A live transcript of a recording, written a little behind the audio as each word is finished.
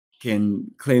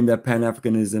can claim that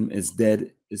Pan-Africanism is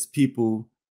dead is people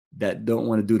that don't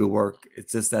want to do the work.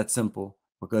 It's just that simple,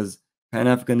 because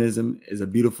Pan-Africanism is a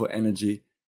beautiful energy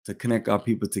to connect our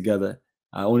people together.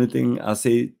 Only thing I'll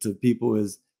say to people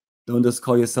is, don't just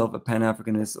call yourself a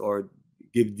Pan-Africanist or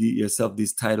give yourself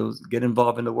these titles. Get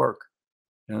involved in the work.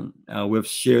 We've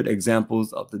shared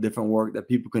examples of the different work that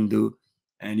people can do,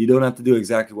 and you don't have to do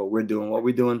exactly what we're doing. What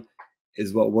we're doing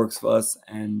is what works for us,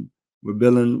 and we're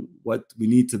building what we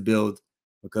need to build,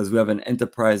 because we have an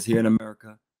enterprise here in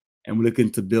America, and we're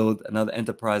looking to build another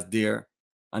enterprise there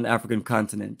on the African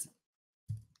continent.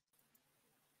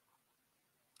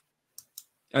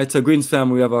 All right, so greetings,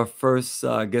 family. We have our first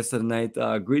guest of the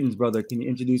night. Greetings, brother. Can you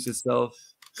introduce yourself?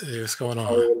 Hey, what's going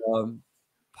on? I'll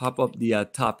pop up the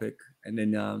topic and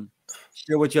then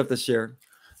share what you have to share.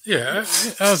 Yeah,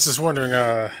 I was just wondering,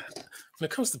 when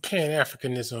it comes to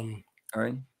Pan-Africanism, all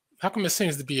right, how come it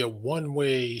seems to be a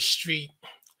one-way street?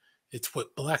 It's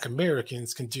what Black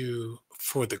Americans can do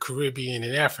for the Caribbean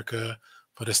and Africa,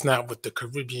 but it's not what the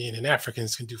Caribbean and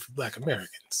Africans can do for Black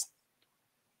Americans.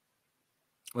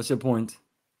 What's your point?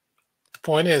 The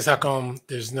point is, how come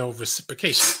there's no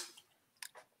reciprocation?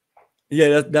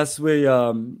 Yeah, that's where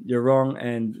you're wrong.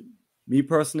 And me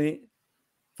personally,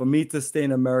 for me to stay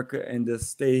in America and just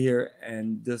stay here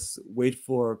and just wait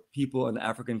for people on the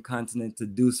African continent to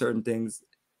do certain things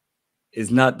is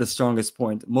not the strongest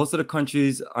point. Most of the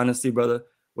countries, honestly, brother,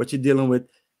 what you're dealing with,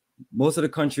 most of the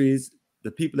countries,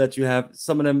 the people that you have,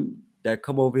 some of them that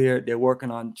come over here, they're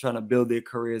working on trying to build their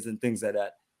careers and things like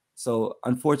that. So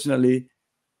unfortunately,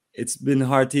 it's been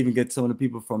hard to even get some of the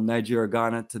people from Nigeria,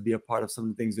 Ghana to be a part of some of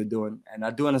the things we're doing. And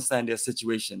I do understand their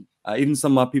situation. Even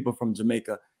some of my people from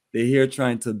Jamaica, they're here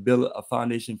trying to build a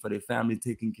foundation for their family,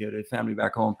 taking care of their family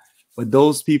back home. But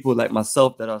those people like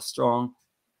myself that are strong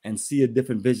and see a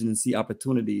different vision and see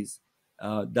opportunities,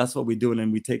 that's what we're doing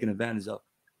and we're taking advantage of.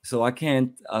 So I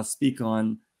can't speak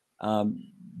on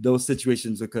those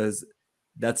situations because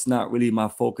that's not really my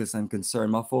focus and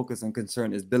concern. My focus and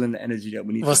concern is building the energy that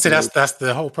we need. Well, see, that's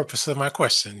the whole purpose of my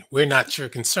question. We're not your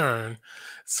concern,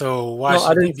 so why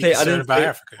should we be concerned about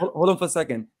Africa? Hold on for a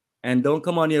second, and don't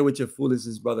come on here with your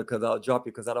foolishness, brother, because I'll drop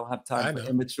you, because I don't have time for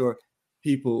immature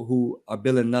people who are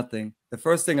building nothing. The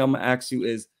first thing I'm gonna ask you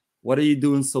is, what are you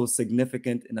doing so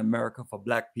significant in America for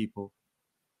Black people?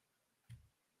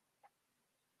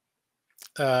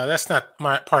 That's not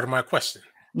part of my question.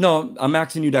 No, I'm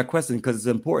asking you that question because it's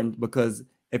important. Because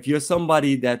if you're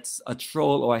somebody that's a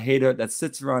troll or a hater that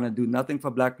sits around and do nothing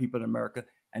for Black people in America,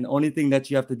 and the only thing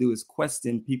that you have to do is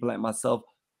question people like myself,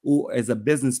 who is a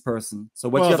business person. So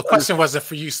what? Well, the question wasn't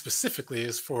for you specifically;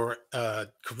 it's for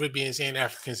Caribbeans and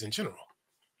Africans in general.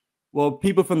 Well,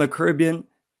 people from the Caribbean,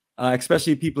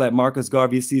 especially people like Marcus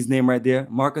Garvey, you see his name right there.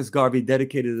 Marcus Garvey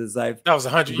dedicated his life. That was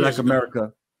 100 years ago.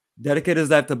 America, dedicated his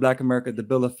life to Black America to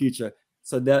build a future.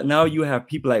 So that now you have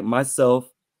people like myself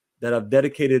that have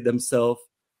dedicated themselves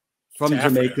from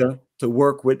Jamaica to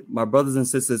work with my brothers and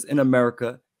sisters in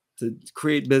America to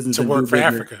create business. To work for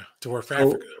Africa. To work for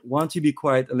Africa. Why don't you be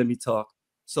quiet and let me talk?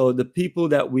 So the people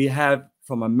that we have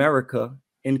from America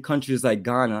in countries like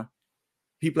Ghana,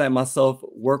 people like myself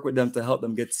work with them to help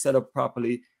them get set up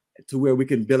properly to where we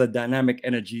can build a dynamic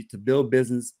energy to build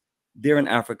business there in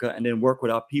Africa, and then work with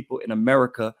our people in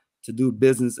America to do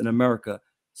business in America.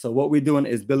 So what we're doing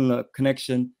is building a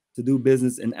connection to do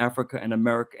business in Africa and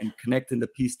America and connecting the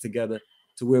piece together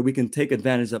to where we can take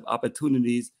advantage of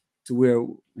opportunities to where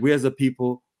we as a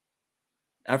people,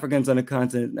 Africans on the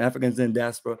continent, Africans in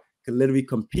diaspora, can literally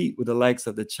compete with the likes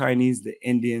of the Chinese, the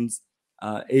Indians,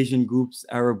 Asian groups,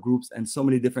 Arab groups, and so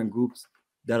many different groups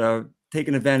that are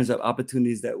taking advantage of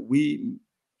opportunities that we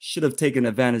should have taken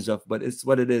advantage of. But it's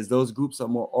what it is. Those groups are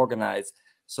more organized.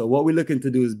 So what we're looking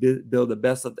to do is build the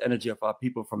best of the energy of our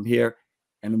people from here.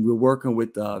 And we're working with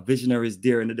visionaries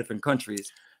there in the different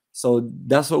countries. So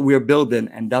that's what we're building.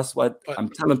 And that's what I'm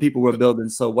telling people we're building.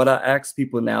 So what I ask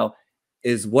people now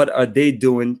is, what are they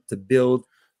doing to build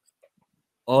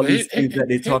all these things that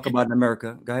they talk about in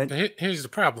America? Go ahead. Here's the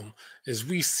problem, is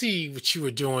we see what you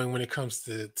were doing when it comes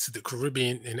to the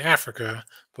Caribbean and Africa,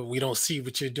 but we don't see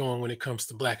what you're doing when it comes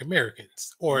to Black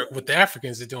Americans or what the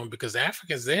Africans are doing, because the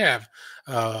Africans, they have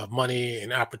money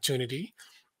and opportunity,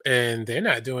 and they're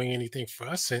not doing anything for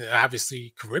us. And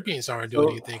obviously Caribbeans aren't doing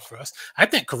anything for us. I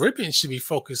think Caribbeans should be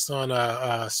focused on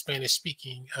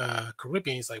Spanish-speaking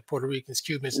Caribbeans, like Puerto Ricans,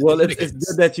 Cubans. Well, it's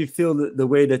good that you feel the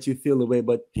way that you feel the way,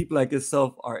 but people like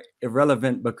yourself are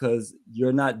irrelevant because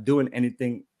you're not doing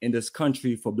anything in this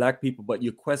country for Black people, but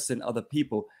you question other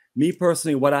people. Me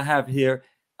personally, what I have here,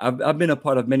 I've been a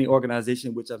part of many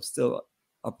organizations, which I'm still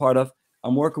a part of.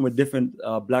 I'm working with different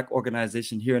Black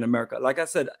organizations here in America. Like I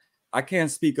said, I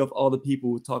can't speak of all the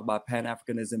people who talk about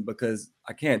Pan-Africanism because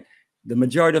I can't. The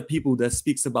majority of people that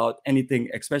speaks about anything,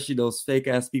 especially those fake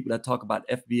ass people that talk about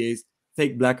FBAs,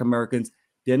 fake Black Americans,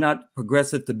 they're not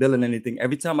progressive to building anything.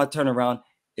 Every time I turn around,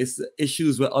 it's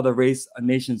issues with other race or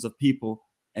nations of people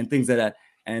and things like that.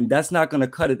 And that's not going to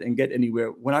cut it and get anywhere.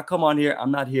 When I come on here,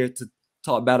 I'm not here to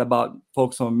talk bad about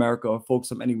folks from America or folks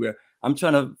from anywhere. I'm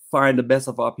trying to find the best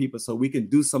of our people so we can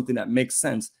do something that makes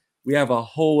sense. We have a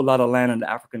whole lot of land on the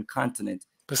African continent.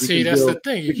 But see, that's the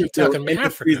thing. You keep talking about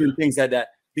Africa and things like that.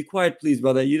 Be quiet, please,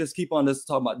 brother. You just keep on this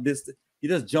talking about this. You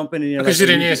just jumping in here because you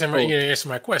didn't answer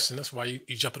my question. That's why you're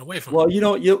jumping away from it.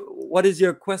 Well, what is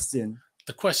your question?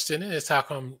 The question is, how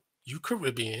come you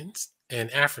Caribbeans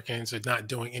and Africans are not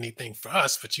doing anything for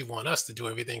us, but you want us to do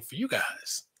everything for you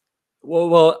guys?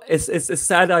 Well, it's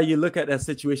sad how you look at that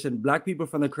situation. Black people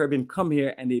from the Caribbean come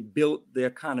here and they build the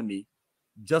economy,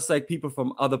 just like people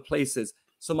from other places.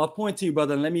 So my point to you,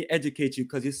 brother, and let me educate you,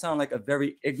 because you sound like a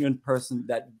very ignorant person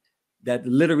that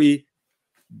literally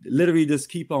just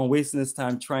keep on wasting his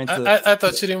time trying to. I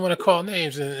thought you didn't want to call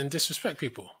names and disrespect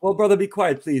people. Well, brother, be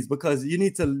quiet, please, because you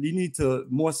need to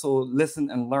more so listen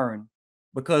and learn,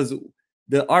 because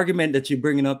the argument that you're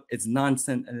bringing up is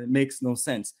nonsense and it makes no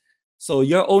sense. So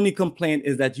your only complaint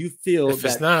is that you feel if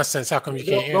it's nonsense, how come you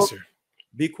can't answer?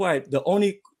 Be quiet.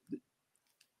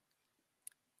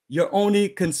 Your only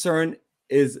concern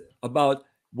is about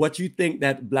what you think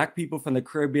that Black people from the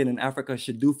Caribbean and Africa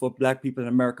should do for Black people in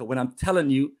America. When I'm telling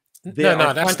you,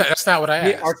 that's not what I asked.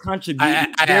 They are contributing. I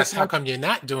asked, how come you're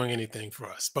not doing anything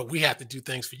for us, but we have to do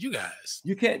things for you guys?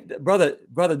 You can't, brother.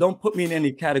 Don't put me in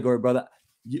any category, brother.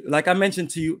 Like I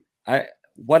mentioned to you,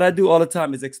 what I do all the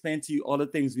time is explain to you all the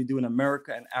things we do in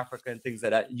America and Africa and things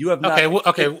like that. You have not.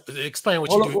 Okay. Explain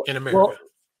what you do in America.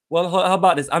 Well, how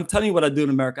about this? I'm telling you what I do in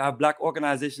America. I have Black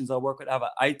organizations I work with. I have an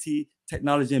IT,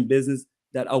 technology, and business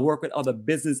that I work with other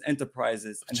business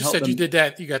enterprises. And you said you did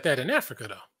that. You got that in Africa,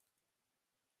 though.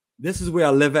 This is where I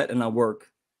live at and I work.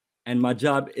 And my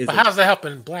job is. But how's that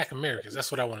helping Black Americans?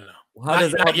 That's what I want to know. How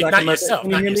does that help Black Americans?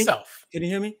 Not yourself. Can you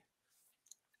hear me?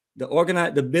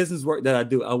 The business work that I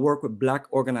do, I work with Black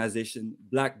organization,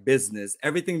 Black business.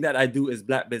 Everything that I do is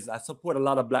Black business. I support a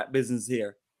lot of Black business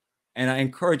here. And I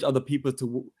encourage other people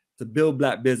to build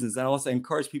Black business. I also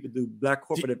encourage people to do Black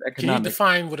corporate economics. Can you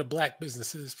define what a Black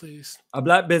business is, please? A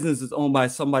Black business is owned by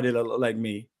somebody that look like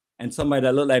me and somebody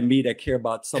that look like me that care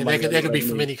about somebody. And they could be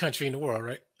from any country in the world,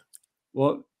 right?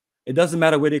 Well, it doesn't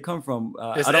matter where they come from.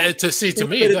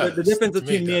 The difference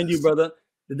between me and you, brother,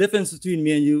 the difference between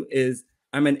me and you is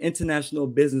I'm an international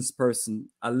business person.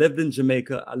 I lived in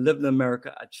Jamaica. I lived in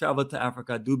America. I traveled to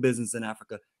Africa. I do business in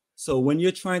Africa. So when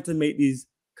you're trying to make these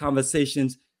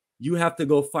conversations, you have to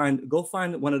go find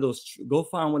one of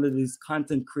these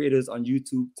content creators on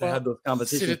YouTube to have those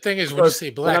conversations. See, the thing is, when you say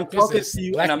Black business,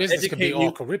 Black business could be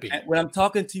all Caribbean. When I'm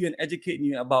talking to you and educating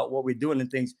you about what we're doing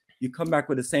and things, you come back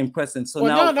with the same question. So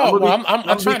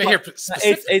I'm trying to hear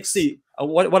specifics.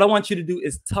 What I want you to do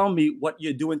is tell me what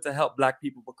you're doing to help Black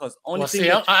people, because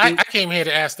I came here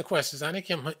to ask the questions. I didn't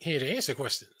come here to answer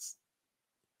questions.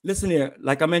 Listen here,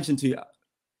 like I mentioned to you,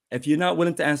 if you're not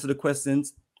willing to answer the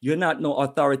questions, you're not no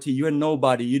authority. You're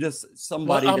nobody. You're just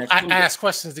somebody. I ask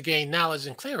questions to gain knowledge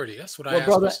and clarity. That's what I ask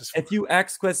questions for. If you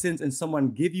ask questions and someone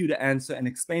give you the answer and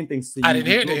explain things to you, I didn't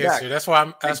hear the answer. That's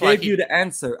why I gave you the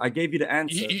answer. I gave you the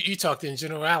answer. You talked in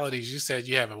generalities. You said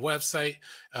you have a website,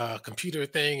 computer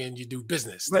thing, and you do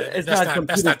business. But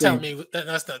that's not telling me.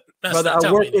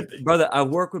 Brother, I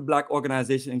work with Black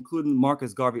organizations, including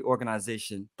Marcus Garvey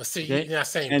organization. But see, you're not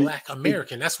saying Black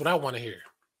American. That's what I want to hear.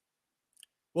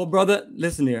 Well, brother,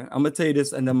 listen here. I'm going to tell you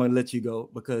this and I'm going to let you go,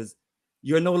 because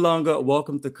you're no longer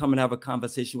welcome to come and have a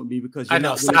conversation with me, because you're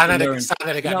not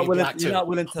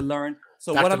willing to learn.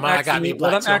 So what I'm asking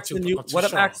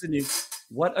you,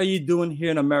 what are you doing here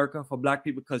in America for Black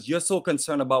people? Because you're so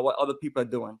concerned about what other people are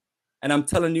doing. And I'm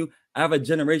telling you, I have a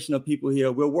generation of people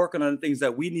here. We're working on the things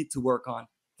that we need to work on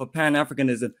for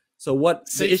Pan-Africanism. So what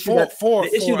the issue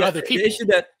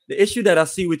that I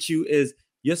see with you is,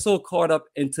 you're so caught up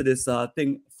into this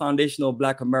thing, foundational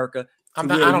Black America. I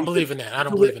don't believe in that. I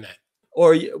don't believe in that.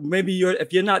 Or maybe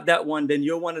if you're not that one, then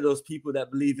you're one of those people that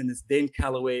believe in this Dane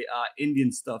Calloway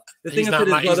Indian stuff. He's not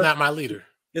my leader.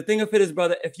 The thing of it is,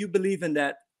 brother, if you believe in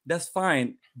that, that's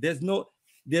fine. There's no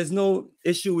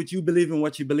issue with you believing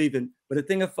what you believe in. But the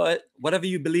thing of it, whatever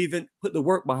you believe in, put the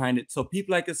work behind it. So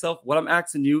people like yourself, what I'm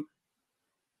asking you,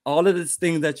 all of these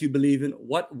things that you believe in,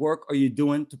 what work are you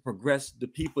doing to progress the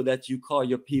people that you call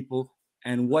your people?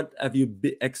 And what have you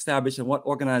established, and what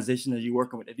organization are you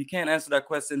working with? If you can't answer that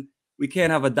question, we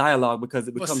can't have a dialogue, because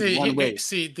it becomes one way.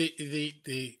 See,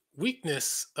 the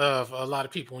weakness of a lot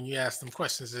of people when you ask them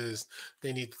questions is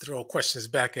they need to throw questions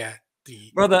back at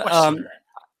the Brother, questioner.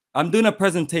 I'm doing a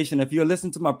presentation. If you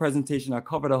listen to my presentation, I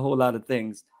covered a whole lot of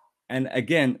things. And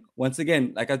again, once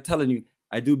again, like I'm telling you,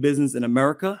 I do business in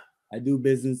America, I do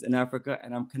business in Africa,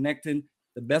 and I'm connecting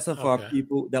the best of our Okay.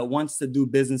 people that wants to do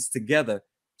business together.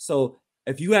 So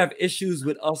if you have issues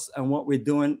with us and what we're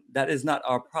doing, that is not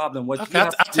our problem. What Okay, you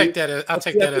have I'll to do, take that. I'll what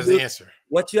take you have that to as the do, answer.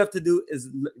 what you have to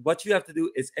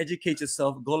do is educate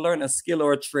yourself, go learn a skill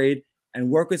or a trade, and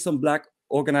work with some Black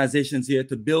organizations here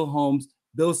to build homes,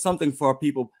 build something for our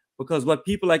people. Because what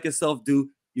people like yourself do,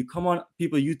 you come on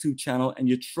people YouTube channel and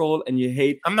you troll and you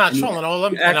hate I'm not and trolling all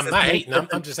of you them, and ask I'm the not same hating. I'm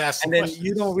question, just asking and then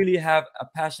you don't questions. really have a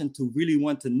passion to really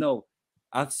want to know.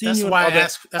 I've seen That's you on why I other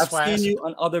ask. That's I've why I seen asked, you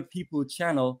on other people's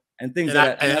channel and things and like I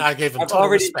that. And and I gave them I've total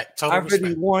already respect. Total I've already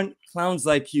respect. warned clowns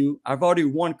like you. I've already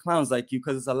warned clowns like you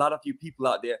because there's a lot of you people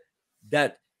out there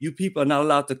that you people are not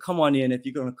allowed to come on here. And if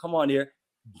you're going to come on here,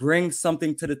 bring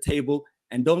something to the table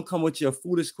and don't come with your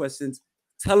foolish questions.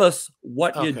 Tell us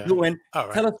what you're Okay. doing. All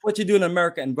right. Tell us what you do in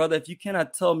America. And brother, if you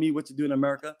cannot tell me what you do in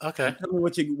America Okay. and tell me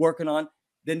what you're working on,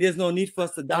 then there's no need for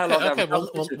us to Okay. dialogue, have a Okay.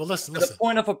 conversation. Listen. So the Listen.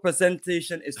 point of a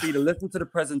presentation is for you to listen to the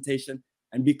presentation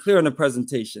and be clear on the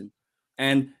presentation.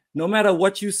 And no matter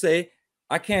what you say,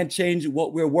 I can't change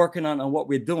what we're working on and what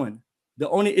we're doing. The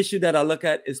only issue that I look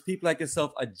at is people like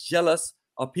yourself are jealous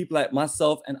of people like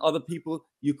myself and other people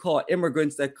you call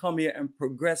immigrants that come here and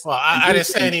progress Well, and I do didn't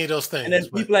say things. any of those And then things,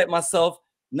 but people like myself,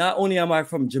 not only am I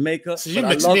from Jamaica, so you but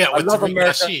mixed me up I with love Tariq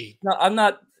America. Nasheed. No, I'm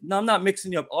not. No, I'm not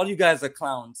mixing you up. All you guys are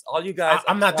clowns. All you guys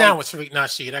are I'm not clowns. down with Tariq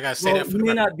Nasheed. I gotta say Well, that for you the may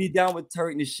record. not be down with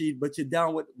Tariq Nasheed, but you're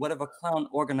down with whatever clown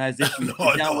organization No,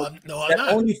 you're down with no, I'm that not.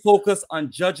 only focus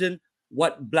on judging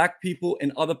what Black people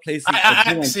in other places are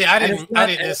I doing. see. And it's I not,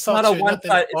 didn't and it's not insult a you or one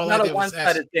nothing. side, it's All I not a did was ask.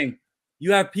 one-sided thing.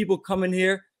 You have people coming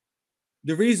here.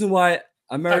 The reason why All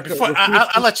right, America before I'll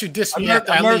refuses let you diss me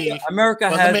America, after I America, leave. America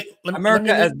But has let me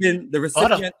America has been the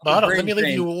hold up, recipient of a hold up. Let brain me leave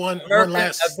you drain. with one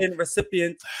Americans have last. been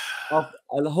recipient of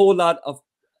a whole lot of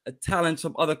talents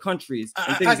from other countries and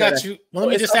I things like that. got you. Well, let So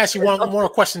me just ask you it's one up more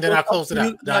question, then so I'll it's up close it to out.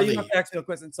 you. Then No, I'll you don't have leave. to ask me a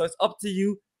question. So it's up to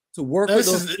you to work with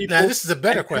those Now people this is a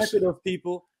better and connect with question. those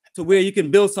people to where you can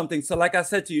build something. So, like I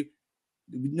said to you,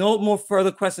 no more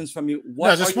further questions from you. No,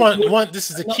 What are just you doing? one.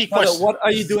 This is a No, key brother, question. what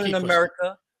are This you is a doing key in question.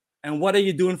 America? And what are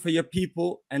you doing for your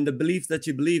people and the beliefs that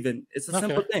you believe in? It's a Okay.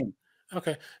 simple thing.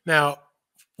 Okay. Now,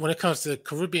 when it comes to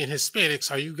Caribbean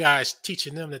Hispanics, are you guys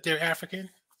teaching them that they're African?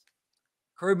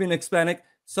 Caribbean Hispanic,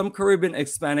 some Caribbean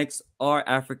Hispanics are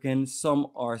African, some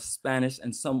are Spanish,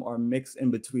 and some are mixed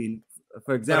in between.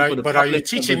 For example, the Are you population of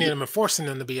teaching Brazil. them and forcing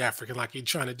them to be African like you're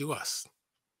trying to do us?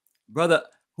 Brother,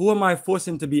 who am I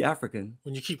forcing to be African?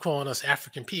 When you keep calling us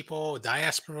African people,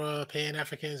 diaspora, Pan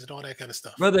Africans, and all that kind of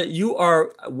stuff. Brother, you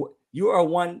are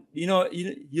one. You know,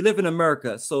 you live in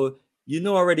America, so you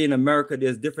know already in America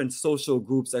there's different social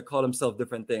groups that call themselves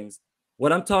different things.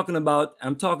 What I'm talking about,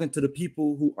 I'm talking to the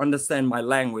people who understand my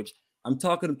language. I'm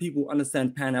talking to people who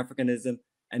understand Pan-Africanism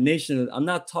and nationalism. I'm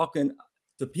not talking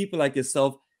to people like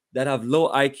yourself that have low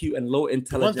IQ and low The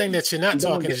one thing intelligence that you're not and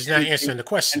don't talking get is you're not anything. answering the And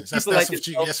questions. people like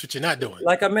yourself, That's what you're not doing.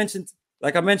 like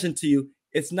I mentioned to you,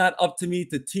 it's not up to me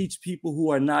to teach people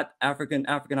who are not African.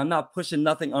 I'm not pushing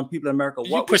nothing on people in America.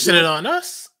 You What we pushing do, it on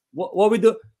us? what we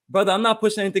do, brother. I'm not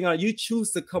pushing anything on you.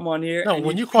 Choose to come on here No, and you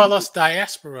when you choose. call us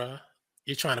diaspora,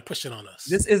 you're trying to push it on us.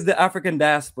 This is the African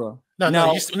diaspora. No.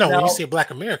 When you Now, say Black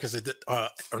Americans, an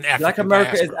Black African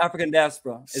America is diaspora. African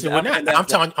diaspora. Is See, the we're African not.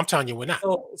 diaspora. I'm telling you, we're not.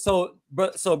 So,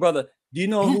 brother, do you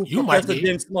know who You might Professor be.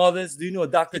 James Small is? Do you know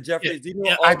Dr. Yeah, Jeffries? Do you know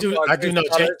yeah, all of our I do great know.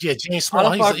 scholars? Yeah, James Small.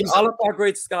 All of our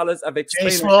great scholars have James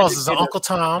explained and Smalls is an educated us. Uncle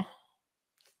Tom.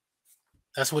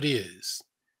 That's what he is.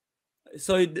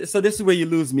 So this is where you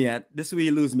lose me at. This is where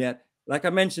you lose me at. Like I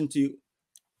mentioned to you,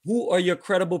 who are your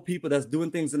credible people that's doing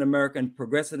things in America and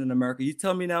progressing in America? You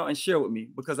tell me now and share with me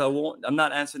because I'm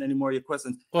not answering any more of your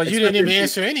questions. Well, you didn't even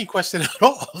answer any question at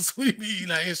all. So what do you mean you're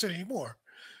not answering anymore?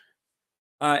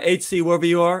 HC, wherever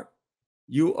you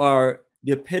are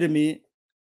the epitome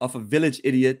of a village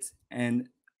idiot and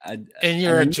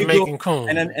you're a Jamaican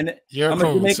coon. You're a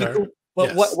coon, sir. Coon.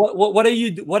 But yes. What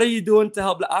are you doing to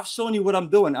help? I've shown you what I'm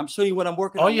doing. I'm showing you what I'm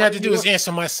working on. All you had to do is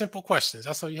answer my simple questions.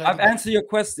 That's all you had to do. I've answered your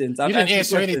questions. You didn't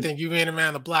answer anything. You ran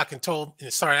around the block and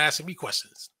started asking me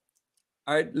questions.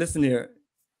 All right, listen here.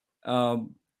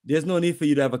 There's no need for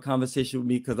you to have a conversation with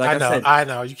me because, like I said, I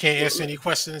know you can't answer any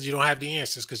questions. You don't have the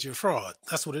answers because you're a fraud.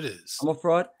 That's what it is. I'm a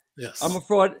fraud. Yes, I'm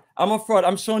a fraud.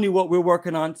 I'm showing you what we're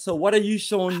working on. So what are you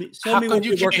showing me? Show me what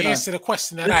you're working on. Answer the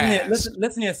question that I asked.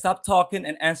 Listen here. Stop talking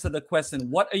and answer the question.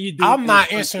 What are you doing? I'm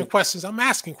not answering questions. I'm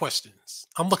asking questions.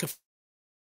 I'm looking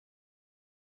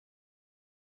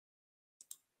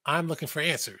I'm looking for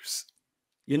answers.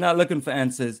 You're not looking for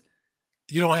answers.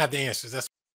 You don't have the answers. That's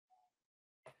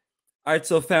All right,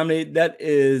 so family, that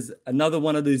is another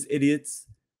one of these idiots.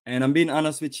 And I'm being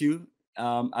honest with you.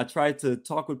 I try to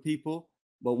talk with people,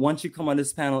 but once you come on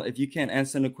this panel, if you can't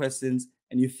answer the questions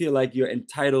and you feel like you're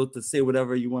entitled to say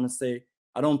whatever you want to say,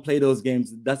 I don't play those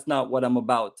games. That's not what I'm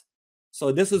about.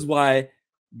 So this is why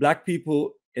Black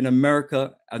people in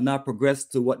America have not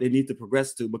progressed to what they need to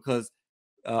progress to, because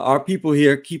our people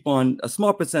here keep on, a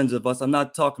small percentage of us, I'm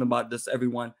not talking about this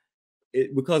everyone,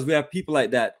 because we have people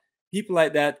like that. People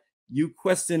like that, you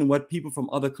question what people from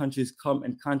other countries come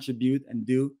and contribute and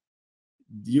do.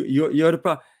 You're the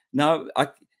problem. Now,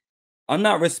 I'm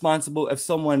not responsible if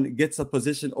someone gets a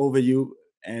position over you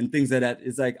and things like that.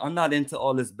 It's like, I'm not into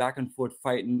all this back and forth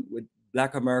fighting with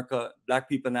Black America, Black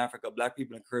people in Africa, Black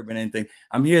people in the Caribbean, anything.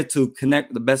 I'm here to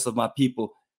connect the best of my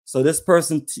people. So this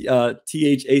person,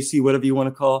 THAC, whatever you want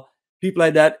to call, people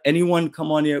like that, anyone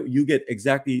come on here, you get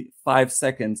exactly 5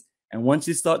 seconds. And once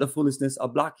you start the foolishness, I'll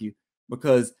block you,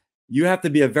 because you have to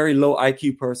be a very low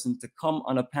IQ person to come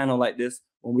on a panel like this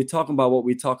when we're talking about what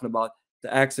we're talking about,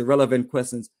 to ask irrelevant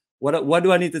questions. What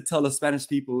do I need to tell the Spanish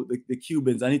people, the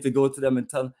Cubans? I need to go to them and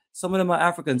tell them. Some of them are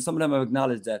African. Some of them have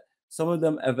acknowledged that. Some of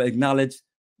them have acknowledged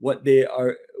what they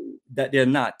are, that they're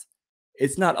not.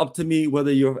 It's not up to me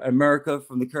whether you're America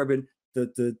from the Caribbean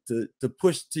to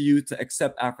push to you to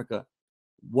accept Africa.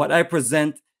 What I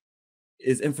present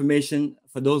is information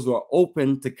for those who are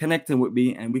open to connecting with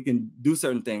me, and we can do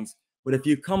certain things. But if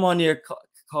you come on here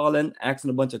calling,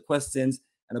 asking a bunch of questions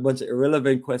and a bunch of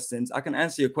irrelevant questions, I can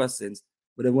answer your questions.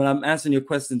 But then when I'm answering your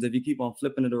questions, if you keep on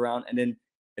flipping it around, and then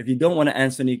if you don't want to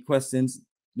answer any questions,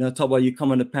 talk about, you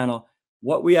come on the panel.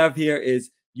 What we have here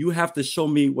is, you have to show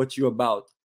me what you're about.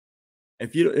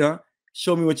 If you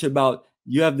show me what you're about,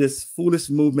 you have this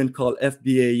foolish movement called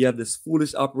FBA. You have this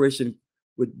foolish operation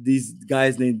with these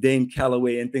guys named Dane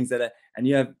Calloway and things like that. And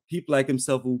you have people like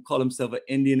himself who call himself an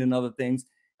Indian and other things.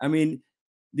 I mean,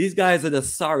 these guys are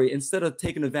just sorry. Instead of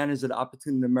taking advantage of the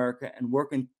opportunity in America and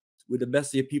working with the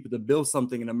best of your people to build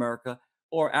something in America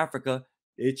or Africa,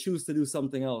 they choose to do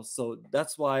something else. So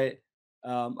that's why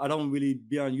I don't really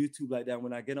be on YouTube like that.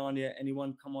 When I get on there,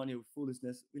 anyone come on here with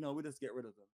foolishness, we just get rid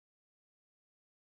of them.